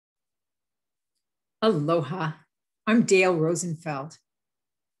Aloha, I'm Dale Rosenfeld.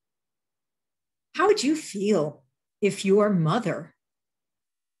 How would you feel if your mother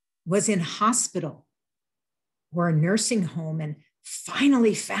was in hospital or a nursing home and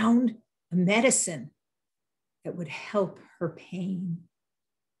finally found a medicine that would help her pain?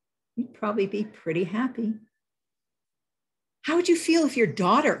 You'd probably be pretty happy. How would you feel if your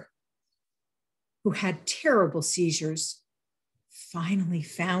daughter, who had terrible seizures, finally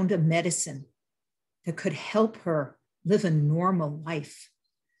found a medicine that could help her live a normal life?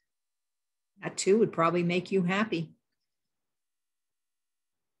 That too would probably make you happy.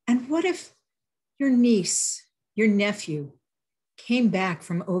 And what if your niece, your nephew, came back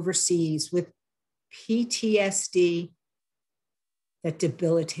from overseas with PTSD that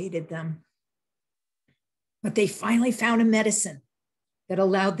debilitated them? But they finally found a medicine that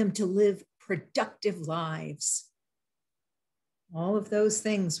allowed them to live productive lives. All of those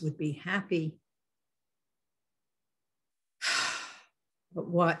things would be happy. But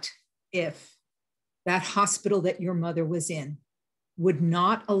what if that hospital that your mother was in would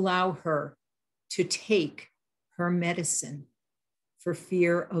not allow her to take her medicine for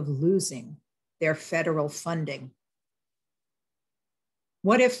fear of losing their federal funding?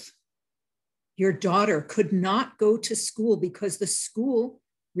 What if your daughter could not go to school because the school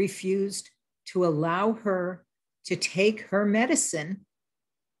refused to allow her to take her medicine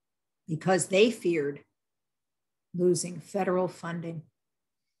because they feared losing federal funding?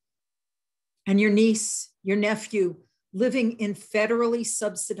 And your niece, your nephew, living in federally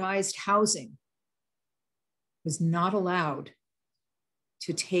subsidized housing was not allowed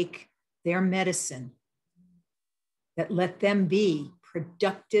to take their medicine that let them be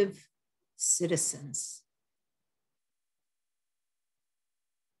productive citizens.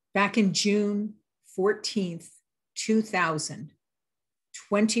 Back in June 14th, 2000,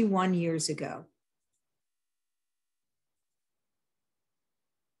 21 years ago,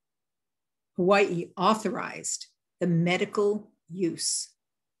 Hawaii authorized the medical use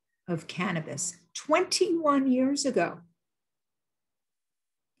of cannabis 21 years ago.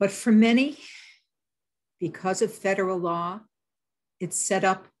 But for many, because of federal law, it set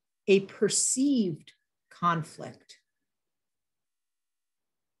up a perceived conflict.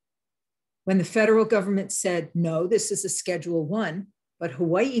 When the federal government said, no, this is a Schedule I, but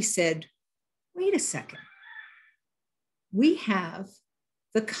Hawaii said, wait a second, we have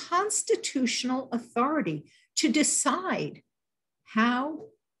the constitutional authority to decide how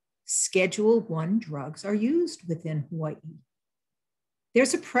Schedule I drugs are used within Hawaii.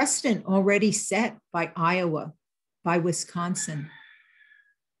 There's a precedent already set by Iowa, by Wisconsin,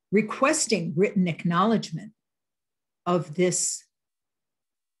 requesting written acknowledgement of this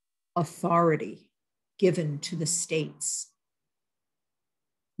authority given to the states.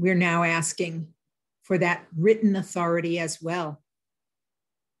 We're now asking for that written authority as well.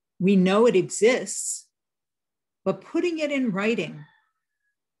 We know it exists, but putting it in writing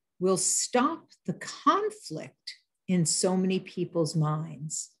will stop the conflict in so many people's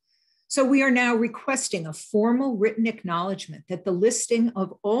minds. So we are now requesting a formal written acknowledgement that the listing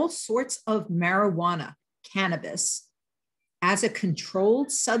of all sorts of marijuana, cannabis, as a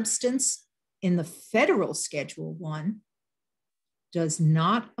controlled substance in the federal Schedule I does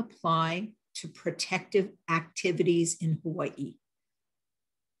not apply to protective activities in Hawaii.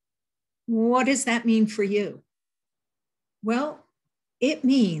 What does that mean for you? Well, it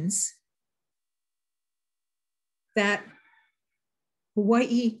means that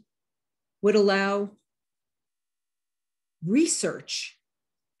Hawaii would allow research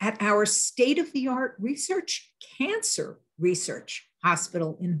at our state-of-the-art research, cancer research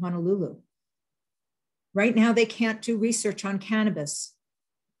hospital in Honolulu. Right now, they can't do research on cannabis.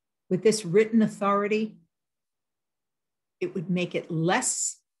 With this written authority, it would make it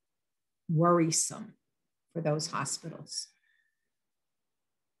less worrisome for those hospitals.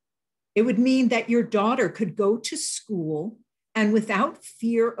 It would mean that your daughter could go to school and without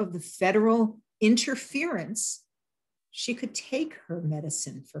fear of the federal interference, she could take her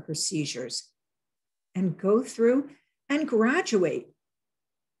medicine for her seizures and go through and graduate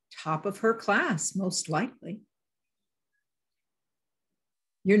top of her class, most likely.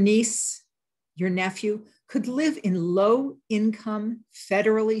 Your niece, your nephew could live in low-income,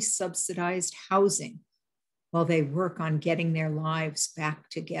 federally subsidized housing while they work on getting their lives back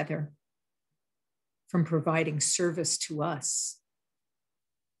together from providing service to us.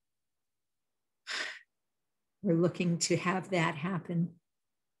 We're looking to have that happen.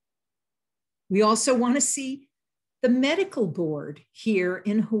 We also want to see the medical board here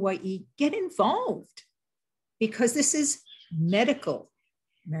in Hawaii get involved because this is medical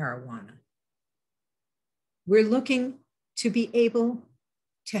marijuana. We're looking to be able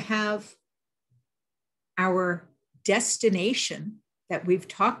to have our destination that we've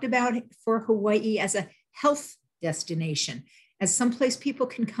talked about for Hawaii as a health destination, as someplace people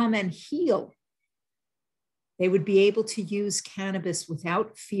can come and heal. They would be able to use cannabis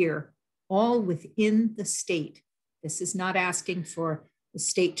without fear, all within the state. This is not asking for the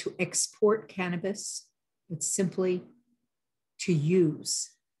state to export cannabis, but simply to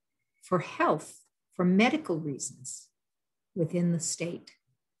use for health, for medical reasons within the state.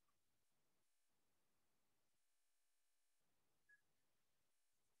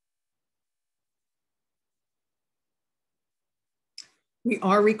 We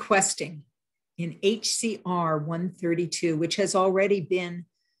are requesting in HCR 132, which has already been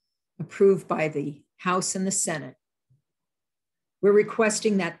approved by the House and the Senate. We're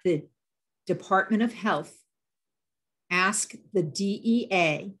requesting that the Department of Health ask the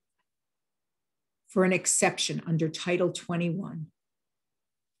DEA for an exception under Title 21.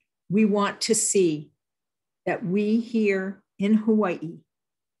 We want to see that we here in Hawaii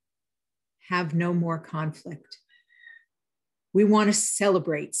have no more conflict. We want to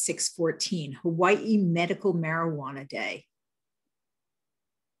celebrate 6/14, Hawaii Medical Marijuana Day.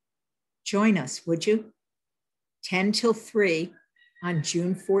 Join us, would you? 10 till 3 on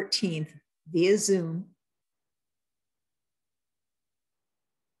June 14th via Zoom.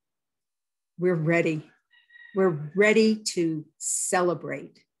 We're ready. We're ready to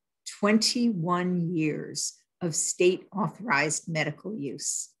celebrate 21 years of state authorized medical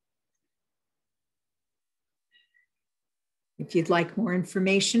use. If you'd like more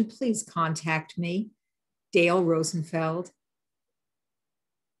information, please contact me, Dale Rosenfeld.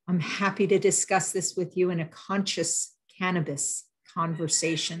 I'm happy to discuss this with you in a conscious cannabis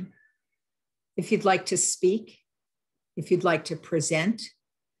conversation. If you'd like to speak, if you'd like to present,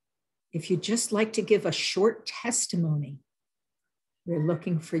 if you'd just like to give a short testimony, we're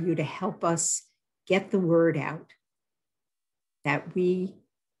looking for you to help us get the word out that we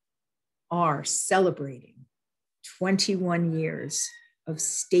are celebrating 21 years of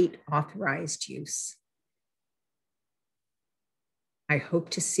state authorized use. I hope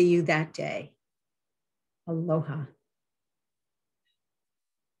to see you that day. Aloha.